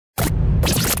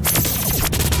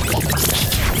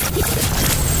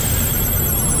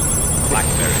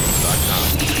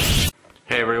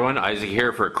everyone, Isaac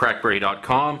here for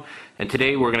crackberry.com, and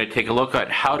today we're going to take a look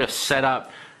at how to set up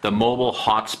the mobile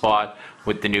hotspot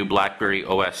with the new BlackBerry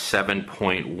OS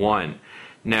 7.1.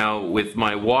 Now, with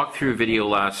my walkthrough video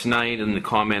last night, in the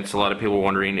comments a lot of people were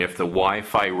wondering if the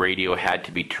Wi-Fi radio had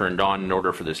to be turned on in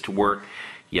order for this to work.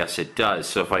 Yes, it does.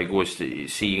 So if I go to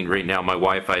see right now my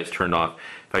Wi-Fi is turned off,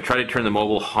 if I try to turn the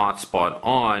mobile hotspot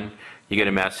on, you get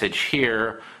a message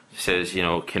here. It says,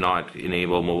 cannot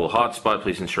enable mobile hotspot.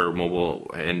 Please ensure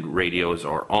mobile and radios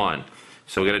are on.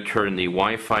 So we're going to turn the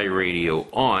Wi-Fi radio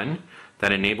on.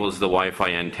 That enables the Wi-Fi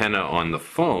antenna on the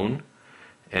phone.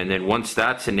 And then once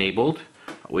that's enabled,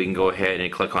 we can go ahead and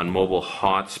click on mobile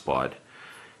hotspot.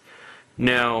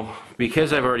 Now,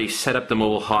 because I've already set up the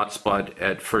mobile hotspot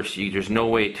at first, there's no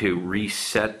way to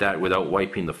reset that without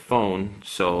wiping the phone.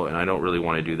 And I don't really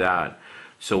want to do that.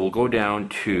 So we'll go down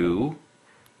to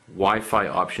Wi-Fi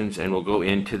options, and we'll go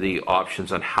into the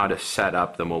options on how to set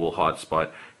up the mobile hotspot,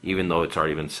 even though it's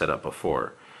already been set up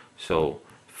before. So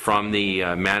from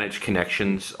the manage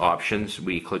connections options,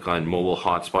 we click on mobile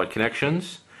hotspot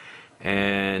connections,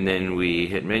 and then we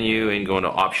hit menu and go into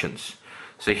options.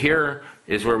 So here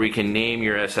is where we can name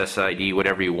your SSID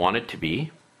whatever you want it to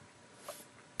be,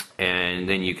 and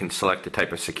then you can select the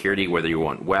type of security, whether you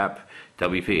want WEP,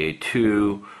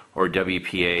 WPA2, or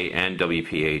WPA and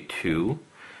WPA2.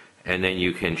 And then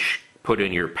you can put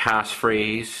in your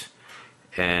passphrase,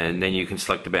 and then you can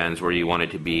select the bands where you want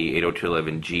it to be,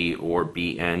 802.11g or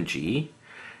BNG.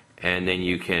 And then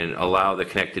you can allow the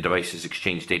connected devices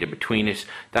exchange data between us.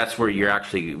 That's where you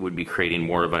actually would be creating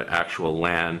more of an actual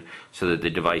LAN so that the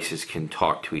devices can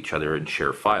talk to each other and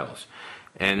share files.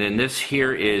 And then this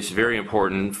here is very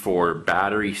important for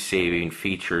battery saving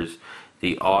features.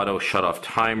 The auto shut off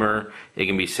timer, it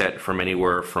can be set from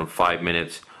anywhere from 5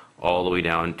 minutes all the way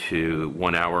down to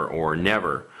 1 hour or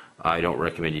never. I don't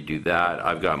recommend you do that.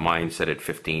 I've got mine set at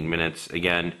 15 minutes,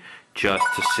 again, just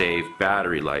to save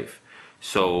battery life.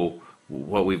 So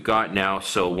what we've got now,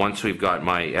 so once we've got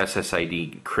my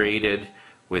SSID created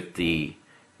with the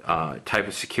type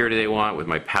of security they want, with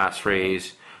my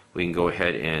passphrase, we can go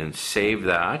ahead and save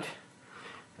that.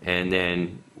 And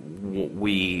then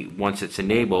once it's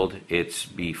enabled, it's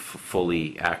be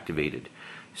fully activated.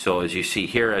 So as you see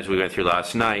here, as we went through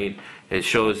last night, it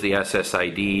shows the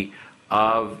SSID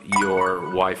of your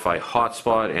Wi-Fi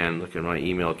hotspot, and look at my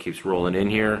email, it keeps rolling in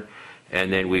here.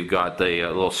 And then we've got the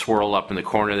little swirl up in the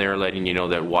corner there letting you know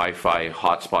that Wi-Fi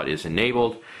hotspot is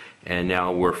enabled. And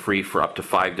now we're free for up to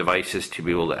 5 devices to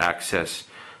be able to access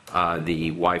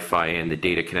the Wi-Fi and the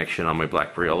data connection on my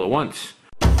BlackBerry all at once.